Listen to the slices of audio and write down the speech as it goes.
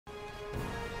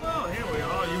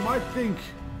might think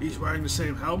he's wearing the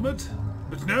same helmet,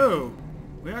 but no.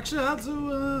 We actually had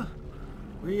to,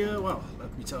 well,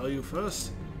 let me tell you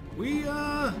first. We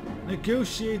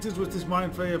negotiated with this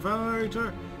Mind Flayer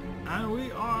Venerator, and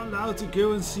we are allowed to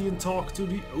go and see and talk to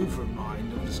the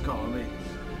Overmind of this colony.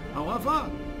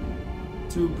 However,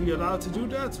 to be allowed to do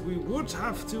that, we would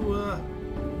have to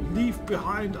leave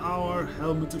behind our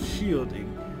helmet of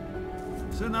shielding.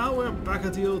 So now we're back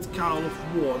at the old cowl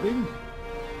of warding.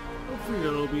 Hopefully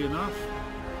that'll be enough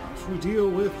if we deal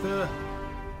with the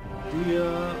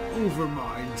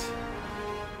Overmind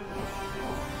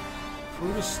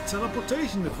through this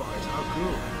teleportation device. How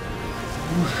cool!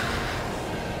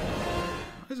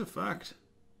 That's a fact.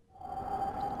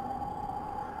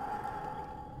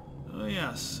 Oh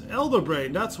yes, Elder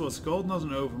Brain. That's what's called. Not an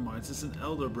Overmind. It's an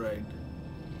Elder Brain.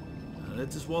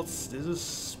 This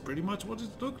is pretty much what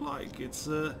it looked like. It's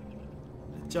a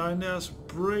giant ass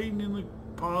brain in a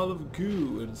pile of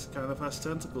goo, and it kind of has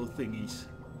tentacle thingies.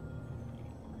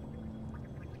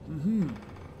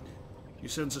 You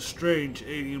sense a strange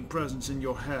alien presence in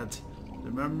your head.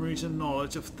 The memories and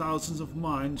knowledge of thousands of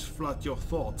minds flood your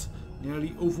thought,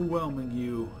 nearly overwhelming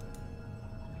you.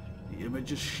 The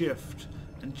images shift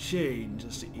and change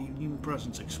as the alien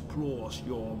presence explores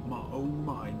your own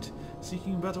mind,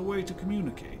 seeking a better way to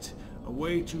communicate, a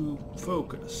way to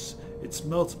focus its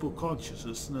multiple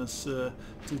consciousness to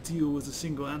deal with a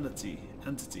single entity.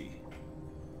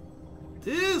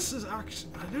 This is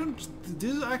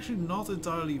actually not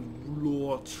entirely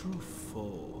lore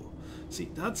truthful. See,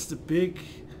 that's the big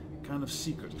kind of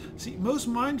secret. See, most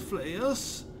Mind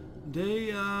Flayers,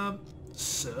 they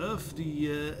serve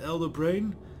the Elder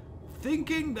Brain,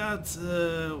 thinking that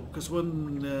because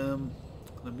when a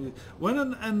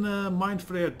Mind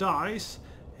Flayer dies,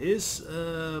 his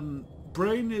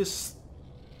brain is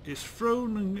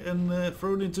thrown and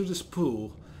thrown into this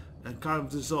pool and kind of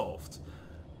dissolved.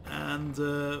 And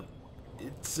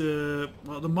it's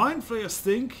well, the Mind Flayers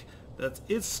think that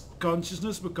its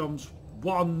consciousness becomes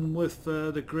one with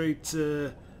the great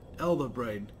Elder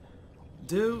Brain.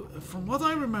 Though, from what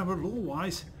I remember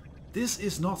lore-wise, this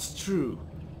is not true.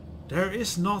 There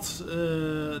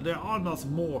are not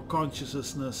more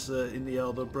consciousness in the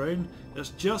Elder Brain.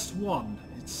 There's just one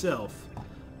itself,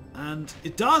 and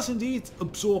it does indeed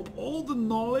absorb all the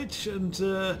knowledge and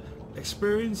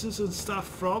experiences and stuff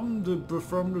from the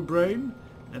brain,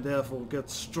 and therefore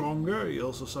gets stronger,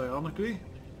 also psionically.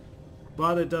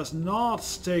 But it does not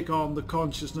take on the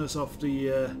consciousness of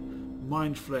the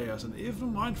Mind Flayers, and if the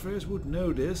Mind Flayers would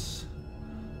know this,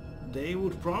 they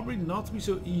would probably not be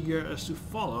so eager as to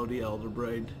follow the Elder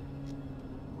Brain.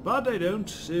 But they don't,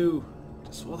 so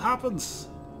that's what happens.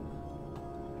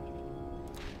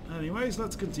 Anyways,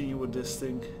 let's continue with this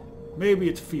thing. Maybe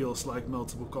it feels like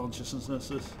multiple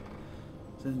consciousnesses,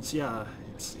 since yeah,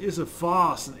 it is a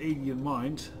vast and alien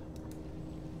mind.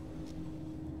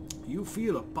 You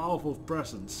feel a powerful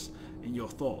presence in your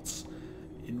thoughts,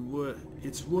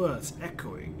 its words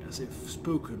echoing as if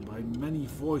spoken by many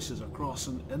voices across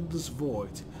an endless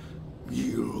void.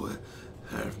 You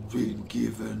have been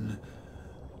given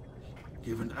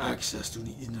access to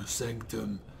the inner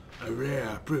sanctum, a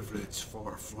rare privilege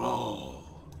for Thrall.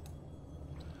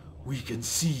 We can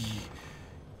see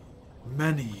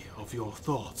many of your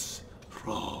thoughts,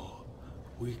 Thrall.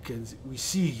 We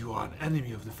see you are an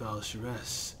enemy of the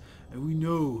Valsharess, and we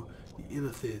know the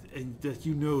Illithid, and that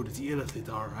you know that the Illithid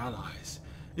are our allies.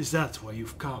 Is that why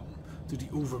you've come to the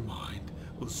Overmind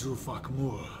of Zulfak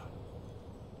Moor?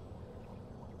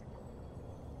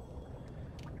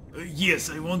 Yes,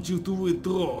 I want you to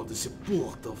withdraw the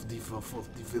support of the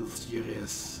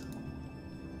Valsharess.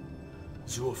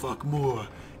 Zulfak Moor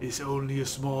is only a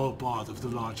small part of the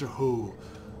larger whole.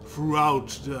 Throughout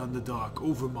the Underdark,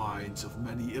 Overminds of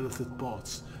many Illithid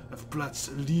pods have pledged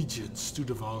allegiance to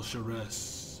the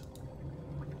Valsharess.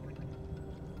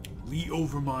 We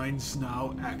Overminds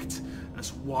now act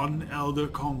as one Elder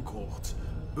Concord.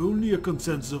 Only a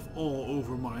consensus of all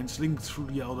Overminds linked through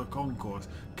the Elder Concord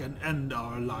can end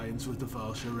our alliance with the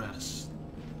Valsharess.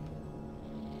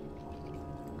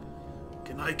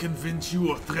 Can I convince you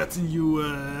or threaten you,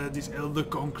 this Elder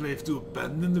Conclave, to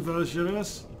abandon the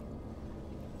Valsharess?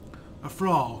 A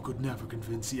Thrall could never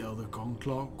convince the Elder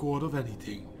Concord of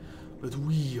anything, but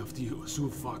we of the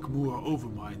Zulfak Moor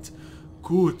Overmind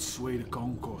could sway the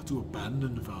Concord to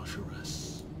abandon the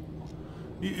Valsharess.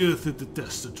 The Illithid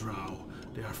detest the Drow.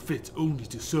 They are fit only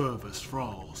to serve as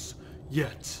thralls.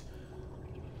 Yet,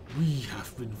 we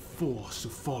have been forced to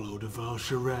follow the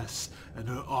Valsharess and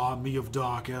her army of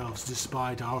Dark Elves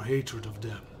despite our hatred of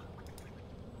them.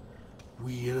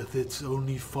 We Illithids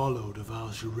only follow the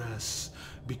Val'sharess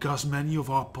because many of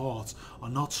our parts are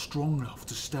not strong enough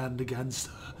to stand against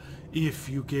her. If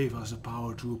you gave us the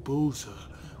power to oppose her,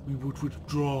 we would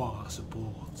withdraw our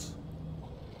support.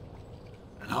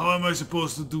 And how am I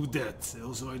supposed to do that?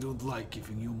 Also, I don't like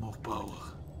giving you more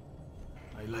power.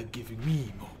 I like giving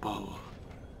me more power.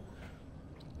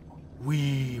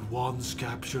 We once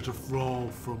captured a thrall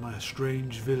from a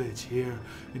strange village here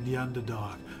in the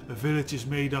Underdark. A village is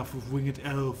made up of winged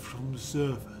elves from the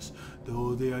surface,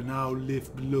 though they are now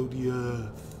live below the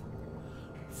earth.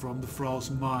 From the thrall's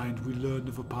mind we learned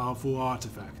of a powerful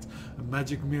artifact, a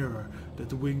magic mirror that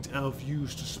the winged elf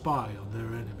used to spy on their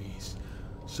enemies.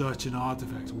 Such an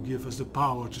artifact will give us the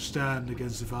power to stand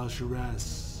against the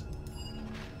Val'sharess.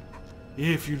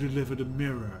 If you deliver the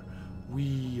mirror,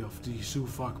 we of the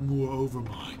Zulfak-Moor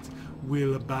Overmind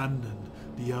will abandon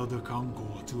the Elder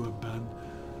Concord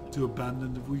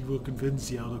we will convince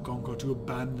the Elder Concord to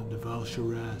abandon the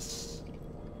Val'sharess.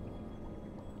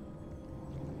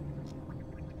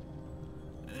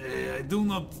 I do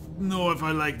not know if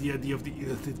I like the idea of the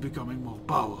Illithid becoming more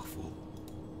powerful.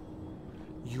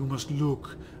 You must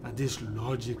look at this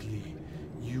logically.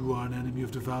 You are an enemy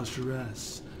of the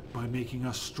Val'sharess. By making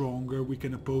us stronger, we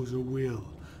can oppose her will.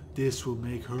 This will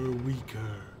make her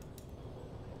weaker.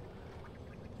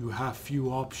 You have few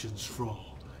options,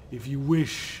 Thrall. If you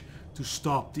wish to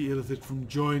stop the Illithid from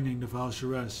joining the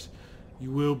Val'sharess,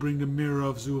 you will bring the mirror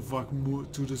of Zulfak-Moor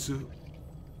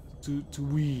to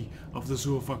we of the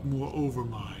Zulfak-Moor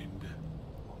Overmind.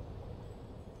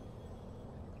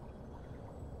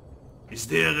 Is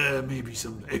there maybe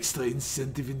some extra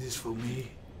incentive in this for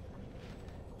me?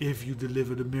 If you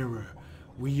deliver the mirror,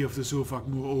 we of the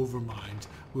Zulfak-Moor Overmind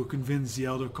will convince the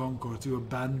Elder Concord to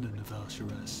abandon the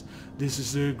Val'sharess. This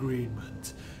is the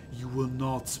agreement. We will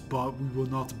not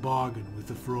bargain with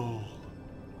the thrall.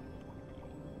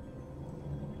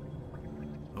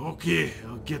 Okay,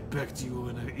 I'll get back to you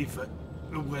if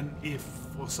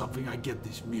or something I get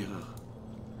this mirror.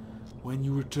 When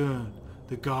you return,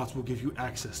 the guards will give you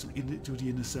access to the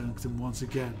Inner Sanctum once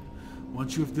again.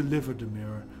 Once you have delivered the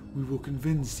mirror, we will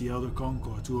convince the Elder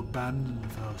Concord to abandon the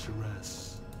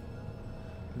Val'sharess.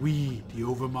 We, the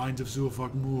Overmind of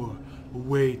Zulfak-Moor,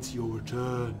 await your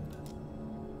return.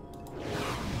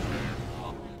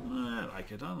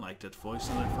 I like that voice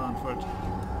that I found for it.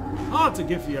 Hard to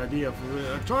give the idea of.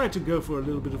 I tried to go for a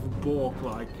little bit of a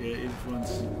Borg-like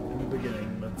influence in the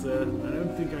beginning, but I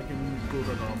don't think I can pull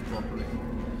that off properly.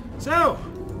 So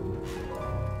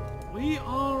we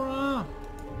are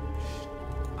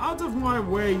out of my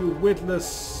way, you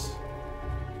witless,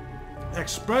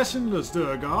 expressionless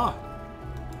Durgar.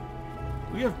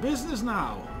 We have business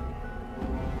now.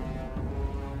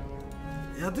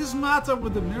 Yeah, this matter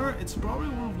with the mirror, it's probably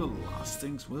one of the last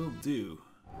things we'll do.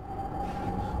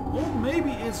 Or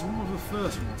maybe it's one of the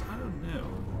first ones, I don't know.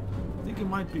 I think it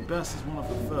might be best as one of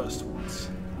the first ones.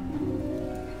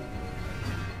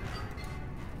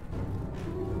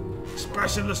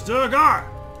 Expressionless Durgar!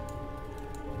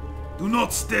 Do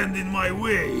not stand in my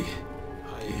way!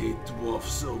 I hate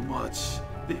dwarfs so much,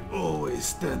 they always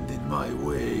stand in my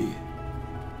way.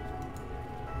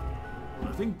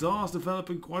 I think Dar's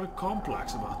developing quite a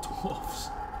complex about dwarfs.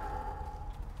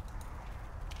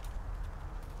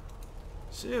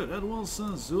 So, that was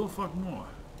Zulfak-Moor.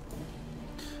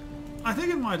 I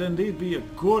think it might indeed be a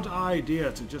good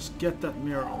idea to just get that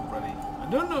mirror already. I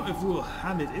don't know if we'll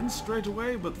hand it in straight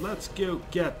away, but let's go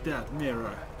get that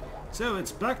mirror. So,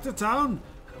 it's back to town,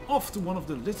 and off to one of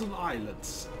the little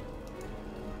islands.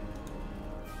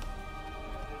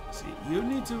 See, you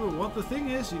need to, what the thing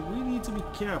is, we need to be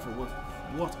careful with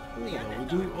what order we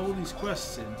do all these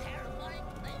quests in.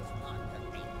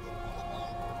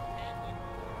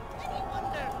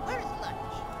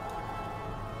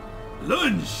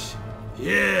 Lunch!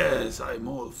 Yes, I'm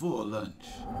all for lunch.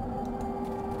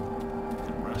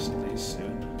 Can rest these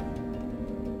soon.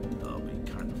 That'll be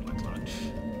kind of like lunch,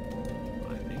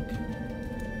 I think.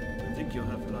 I think you'll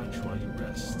have lunch while you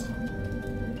rest.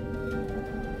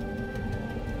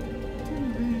 I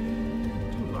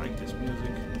do like this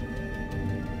music.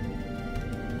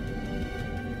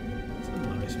 It's a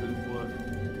nice bit of work.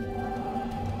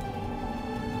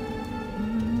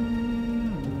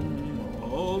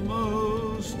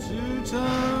 Almost to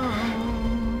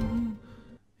town.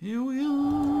 Here we are.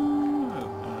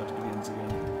 Oh, I have to begin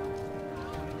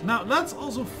again. Now let's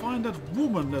also find that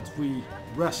woman that we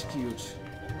rescued.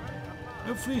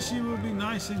 Hopefully she will be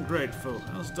nice and grateful,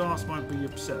 else Dars might be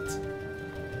upset.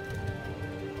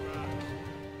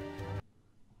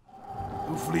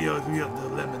 Hopefully I'll hear the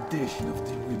lamentation of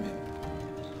the women.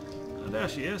 And there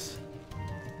she is.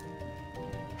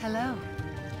 Hello.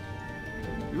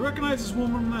 You recognize this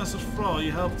woman as a Thrall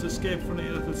you helped to escape from the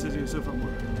Illithid city of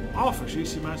Silvermoor. Obviously,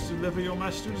 she managed to deliver your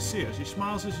message to the seer. She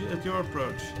smiles at your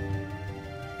approach.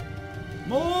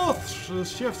 Moth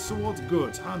shifts towards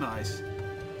good. How nice.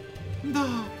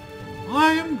 No,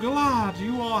 I am glad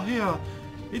you are here.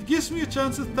 It gives me a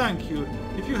chance to thank you.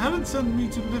 If you hadn't sent me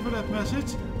to deliver that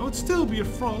message, I would still be a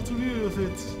Thrall to the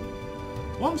Illithids.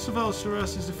 Once the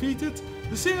Velshuress is defeated,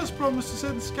 the seer has promised to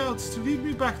send scouts to lead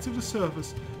me back to the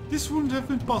surface. This wouldn't have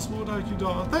been possible without you,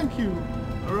 daughter. Thank you!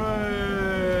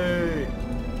 Hooray!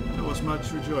 There was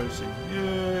much rejoicing.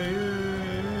 Yay, yay,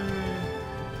 yay.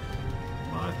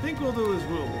 What I think we'll do is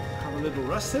we'll have a little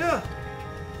rest here.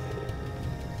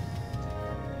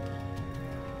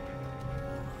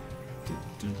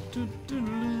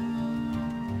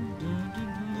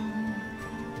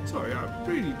 Sorry, I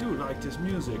really do like this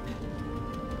music.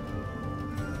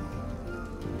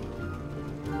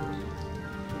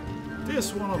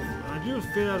 This one of, I do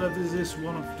fear that this is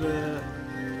one of the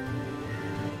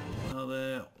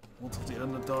what of the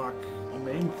Underdark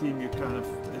main theme. You kind of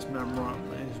is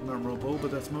memorable,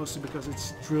 but that's mostly because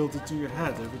it's drilled into your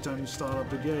head every time you start up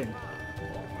the game.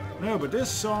 No, but this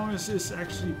song is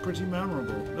actually pretty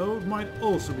memorable, though it might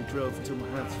also be drilled into my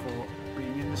head for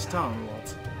being in this town a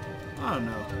lot. I don't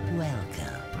know.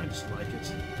 Welcome. I just like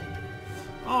it.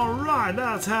 Alright,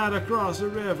 let's head across the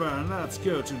river and let's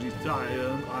go to the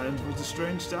island with the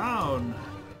strange town.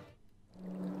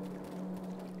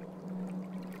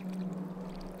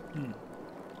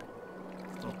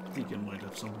 Thought Deacon might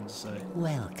have something to say.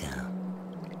 Welcome.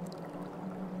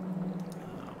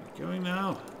 Are we going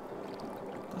now?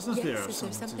 Doesn't there Yes, is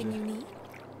there something you need?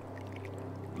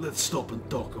 Let's stop and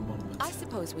talk a moment. I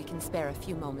suppose we can spare a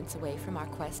few moments away from our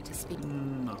quest to speak.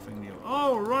 Nothing new.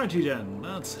 Alrighty then,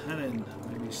 let's head in.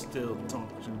 Maybe still talk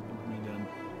to me then.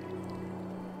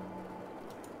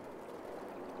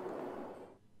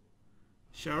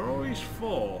 Sharoi's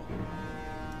Fall.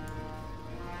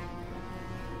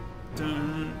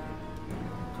 Dun.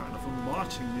 Kind of a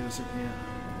marching music here.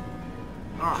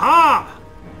 Aha!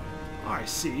 I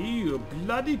see you,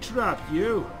 bloody trap,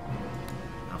 you.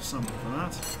 Have something for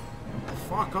that.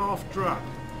 Fuck off, trap.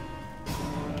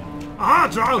 Aha,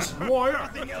 Charles! Warrior!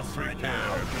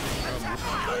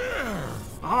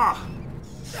 Aha!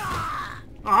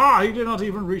 Aha! He did not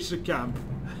even reach the camp.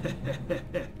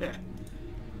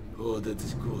 Oh, that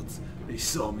is good. They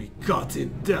saw me cut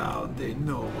him down. They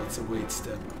know what awaits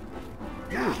them.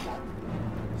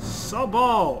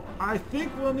 Sabal! I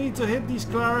think we'll need to hit these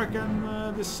cleric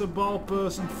and this Sabal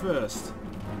person first.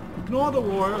 Ignore the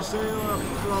warriors, they'll have a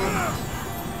problem.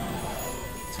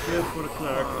 Let's go for the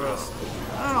cleric first.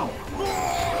 Ow!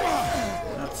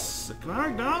 That's the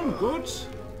cleric down, good.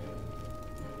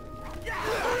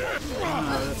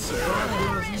 That's the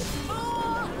person.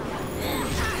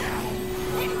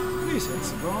 Please hit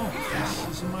Sabal. This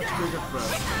is a much bigger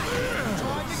threat.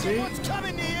 See? What's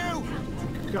coming to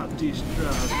you? Got these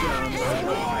drows down. There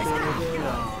they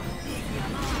are.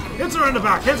 Hits her in the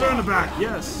back! Hits her in the back!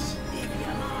 Yes!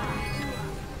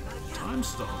 Time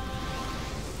stop.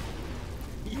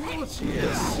 You know what she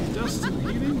is? She does some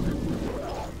healing.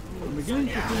 I'm beginning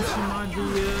to think she might be a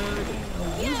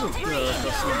wizard cleric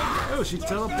or something. Oh, she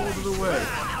teleported away.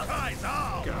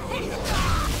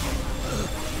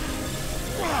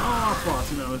 Oh,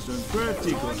 party member's doing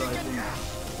pretty good, I think.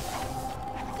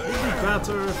 Would it be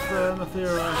better if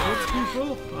Nathera hits people?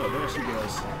 Oh, there she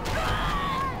goes.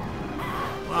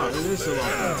 Wow, it is a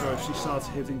lot better if she starts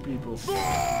hitting people.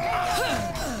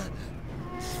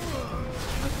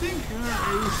 I think her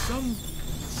A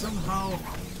somehow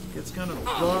gets kind of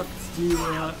bugged to...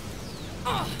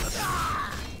 Oh,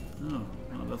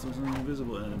 well, that was an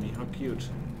invisible enemy. How cute.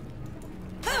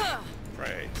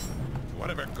 Pray,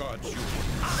 whatever gods you...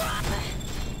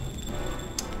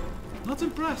 Not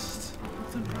impressed.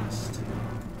 Not impressed.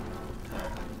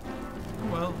 Oh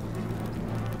well.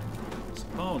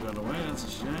 Paul got away, that's a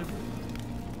shame.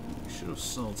 We should have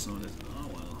sold some of it. Oh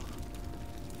well.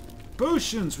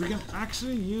 Potions! We can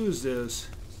actually use this.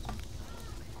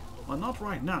 Well, not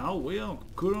right now. We are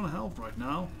good on health right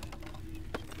now.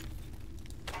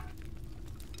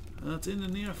 But in the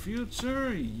near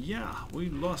future, yeah,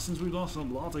 since we lost a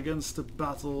lot against the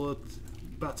battle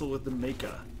with the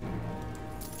Maker.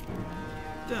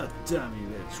 That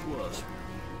Damulage was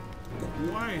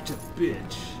quite a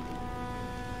bitch.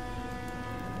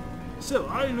 So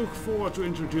I look forward to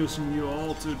introducing you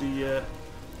all to the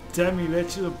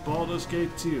Damulage of Baldur's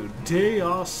Gate 2. They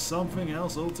are something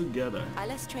else altogether.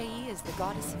 Alestrei is the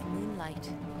goddess of moonlight.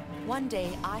 One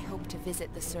day I hope to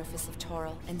visit the surface of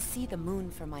Toril and see the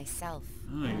moon for myself.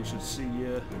 Oh, you should see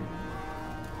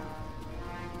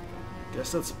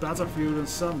Guess that's better for you than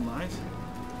sunlight.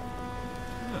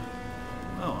 Yeah.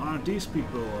 Well, aren't these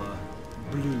people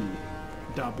blue?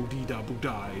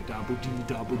 Dabble-dee-dabble-die,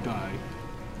 dabble-dee-dabble-die.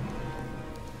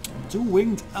 Two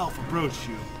winged elf approach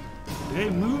you. They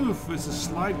move with a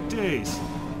slight daze.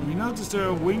 You notice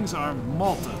their wings are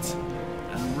mottled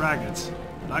and ragged,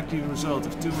 likely the result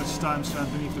of too much time spent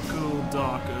beneath the cold,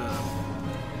 dark earth.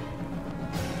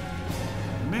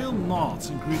 The male nods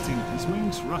in greeting, his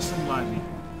wings rustling lightly.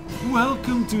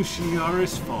 Welcome to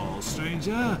Shiari's Fall,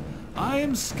 stranger. I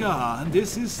am Ska, and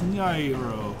this is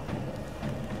Nairo.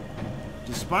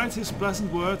 Despite his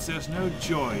pleasant words, there's no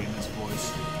joy in his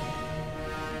voice.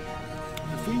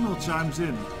 The female chimes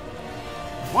in.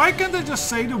 Why can't they just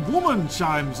say the woman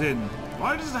chimes in?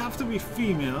 Why does it have to be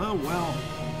female? Oh well.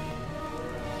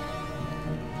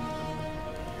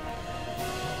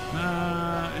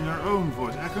 In her own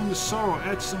voice, echoing the sorrow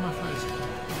etched on my face.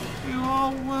 You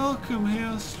are welcome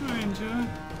here, stranger.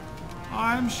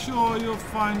 I'm sure you'll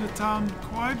find the town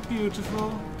quite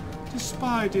beautiful,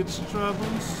 despite its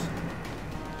troubles.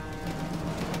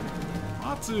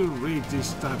 Hard to read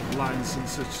these type of lines in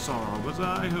such sorrow, but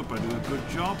I hope I do a good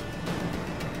job.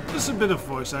 Just a bit of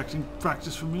voice acting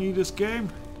practice for me this game.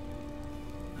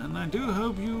 And I do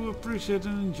hope you appreciate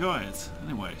and enjoy it.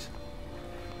 Anyways.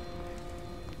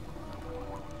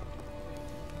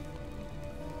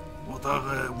 What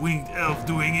are a winged elf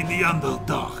doing in the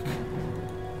Underdark?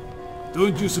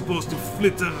 Don't you supposed to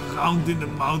flitter around in the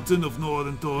mountain of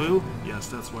Northern Toil? Yes,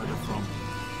 that's where they're from.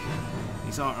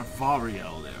 These are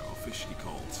Avariel, they're officially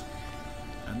called.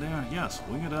 And they're, yes,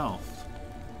 winged elf.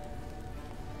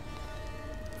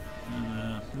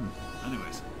 And,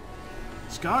 anyways.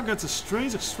 Scar gets a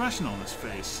strange expression on his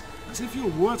face, as if your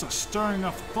words are stirring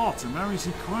up thoughts and memories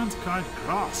he can't quite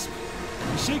grasp.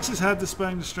 He shakes his head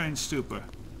displaying the strange stupor.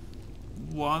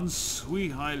 Once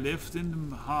I lived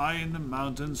high in the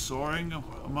mountains, soaring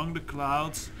among the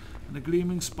clouds and the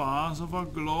gleaming spars of our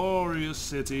glorious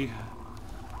city.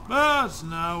 But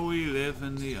now we live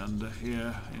in the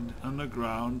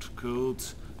underground,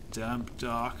 cold, damp,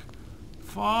 dark.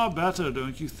 Far better,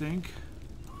 don't you think?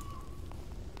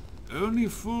 Only a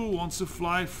fool wants to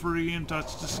fly free and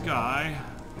touch the sky.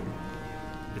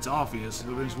 It's obvious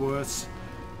from his words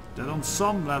that on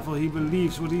some level he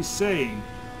believes what he's saying,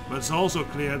 but it's also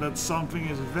clear that something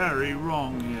is very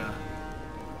wrong here.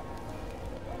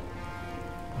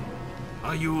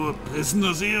 Are you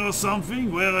prisoners here or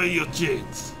something? Where are your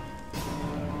chains?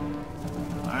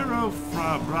 Nairo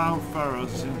brow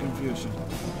furrows in confusion.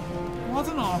 What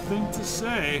an odd thing to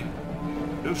say.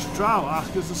 Those drow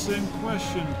ask us the same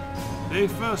question.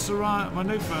 When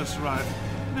they first arrived.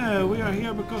 No, we are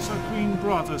here because our queen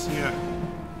brought us here.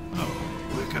 Oh,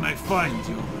 where can I find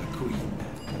your queen?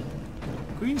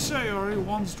 Queen Sayori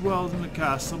once dwelled in the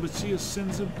castle, but she has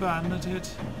since abandoned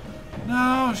it.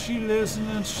 Now she lives in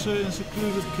a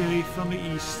secluded cave on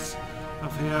the east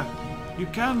of here. You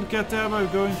can't get there by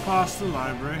going past the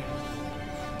library.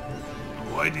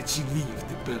 Why did she leave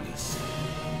the palace?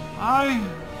 I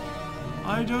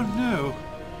don't know.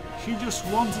 She just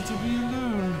wanted to be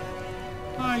alone.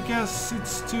 I guess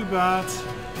it's too bad.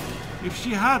 If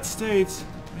she had stayed,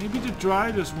 maybe the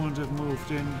Driders wouldn't have moved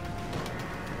in.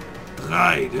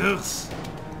 Driders?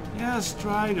 Yes,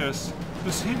 Driders.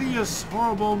 Those hideous,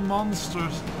 horrible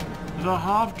monsters that are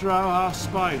half drow, half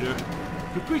spider.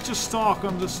 The creatures stalk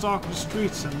the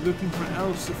streets and looking for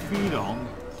elves to feed on.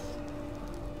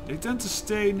 They tend to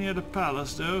stay near the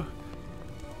palace, though.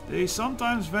 They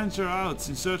sometimes venture out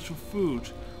in search for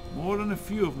food. More than a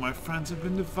few of my friends have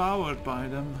been devoured by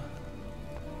them.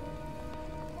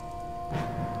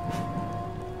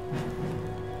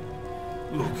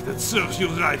 Look, that serves you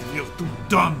right if you're too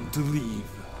dumb to leave.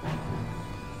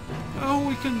 Oh,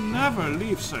 we can never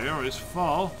leave Sayori's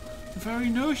Fall. The very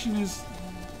notion is,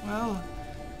 well,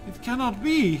 it cannot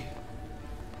be.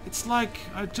 It's like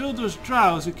I told those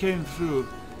drows who came through.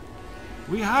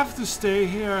 We have to stay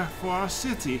here for our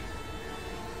city.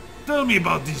 Tell me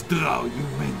about this drow you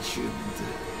mentioned.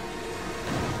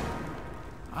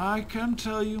 I can't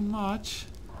tell you much.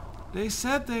 They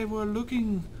said they were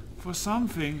looking for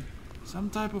something. Some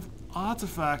type of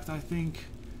artifact, I think.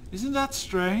 Isn't that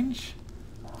strange?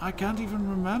 I can't even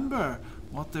remember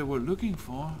what they were looking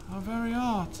for. How very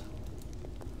odd.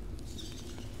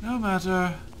 No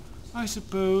matter. I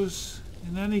suppose.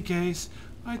 In any case,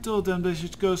 I told them they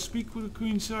should go speak with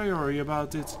Queen Sayori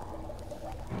about it.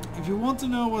 If you want to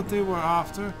know what they were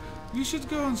after, you should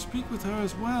go and speak with her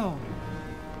as well.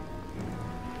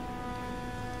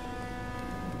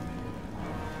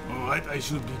 Alright, I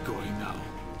should be going now.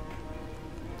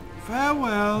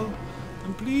 Farewell,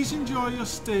 and please enjoy your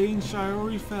stay in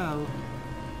Shirori Fell.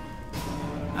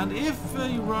 And if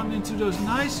you run into those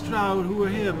nice drow who were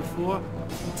here before,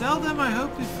 tell them I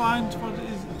hope they find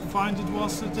it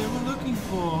was that they were looking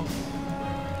for.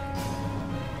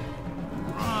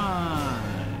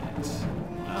 Right.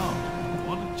 Well,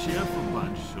 what a cheerful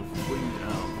bunch of winged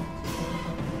elves.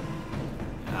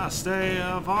 Yeah, stay,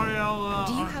 Variel.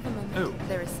 Do you have a moment? Oh.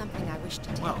 There is something I wish to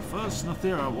tell. Well, first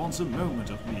Nathira wants a moment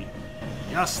of me.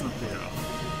 Yes, Nathira.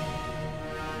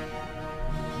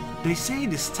 They say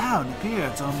this town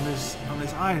appeared on this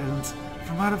island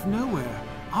from out of nowhere.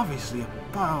 Obviously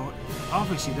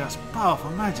there's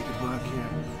powerful magic at work here.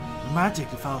 Magic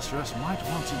the Valstras might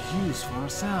want to use for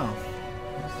herself.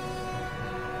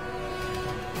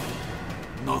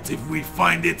 Not if we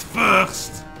find it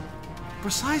first!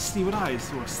 Precisely what I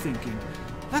was thinking.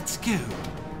 Let's go.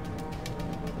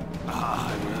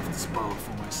 I will have this power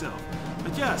for myself.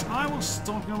 But yes, I was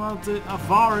talking about the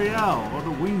Avariel, or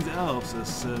the Winged Elves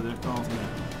as they're called here.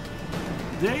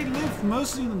 They live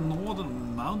mostly in the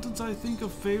northern mountains, I think,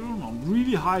 of Faerun, on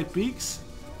really high peaks.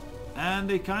 And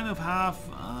they kind of have...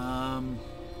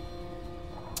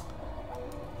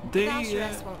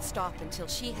 Valstras won't stop until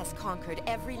she has conquered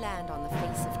every land on the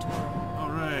face of Toro.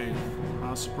 Alright,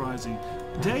 how surprising.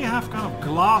 They have kind of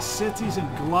glass cities and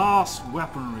glass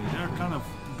weaponry. They're kind of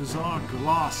bizarre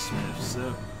glassmiths.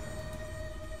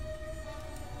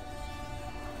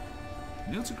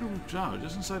 Notes a group of drow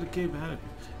just inside the cave ahead.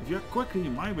 If you act quickly,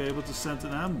 you might be able to set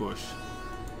an ambush.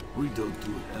 We don't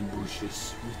do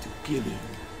ambushes, we do killing.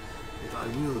 But I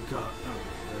will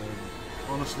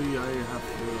Honestly, I have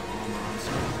armor on,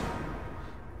 so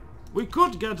we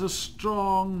could get a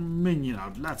strong minion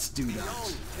out. Let's do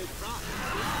that.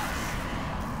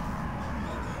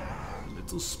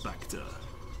 Little Spectre.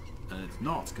 And it's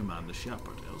not Commander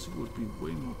Shepard, else he would be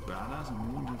way more badass and we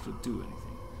wouldn't have to do anything.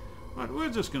 Right, we're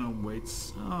just gonna wait.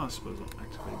 Oh, I suppose I'll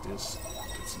activate this.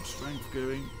 Get some strength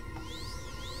going.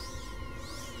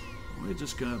 We're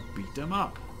just gonna beat them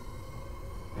up.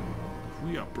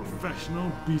 We are professional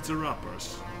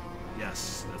beater-uppers.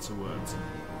 Yes, that's a word.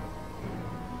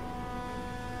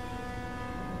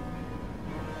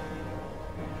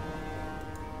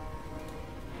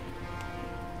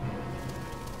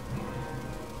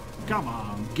 Come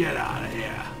on, get out of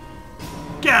here.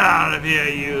 Get out of here,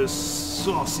 you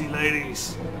saucy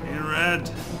ladies in red.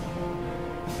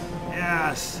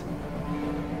 Yes.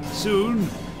 Soon,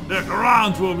 the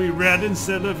ground will be red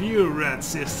instead of you, red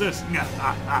sisters.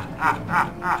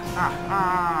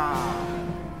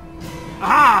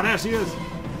 Aha, there she is.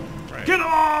 Get them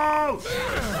all!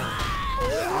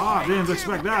 Ah, didn't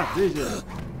expect that, did you?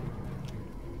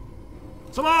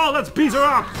 Come on, let's beat her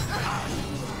up.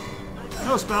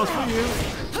 No spells for you.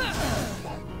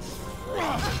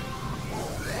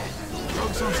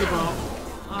 Focus on Sabal.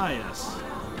 Ah, yes.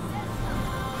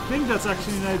 I think that's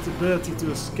actually Nate's ability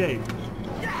to escape.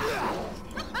 I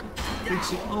think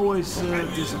she always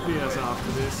disappears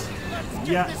after this.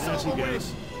 Yeah, there she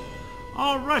goes.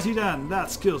 Alrighty then,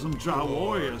 let's kill some drow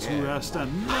warriors who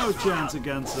stand no chance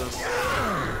against us.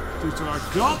 Due to our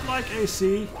godlike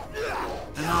AC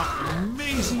and our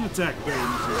amazing attack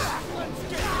bonuses.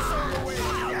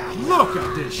 Look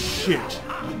at this shit!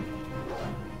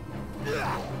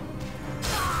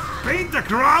 Paint the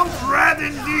ground red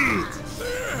indeed!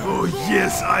 Oh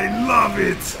yes, I love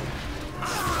it!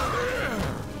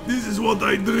 This is what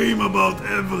I dream about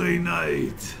every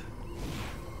night.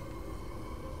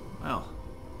 Well,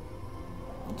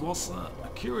 it was a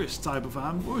curious type of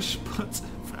ambush, but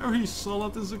very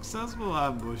solid and successful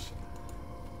ambush.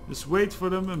 Just wait for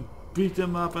them and beat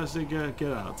them up as they get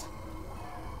out.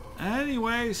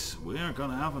 Anyways, we are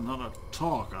gonna have another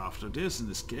talk after this in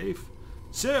this cave.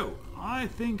 So, I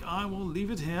think I will leave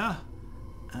it here.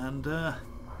 And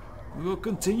we will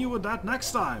continue with that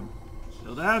next time.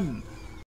 Till then.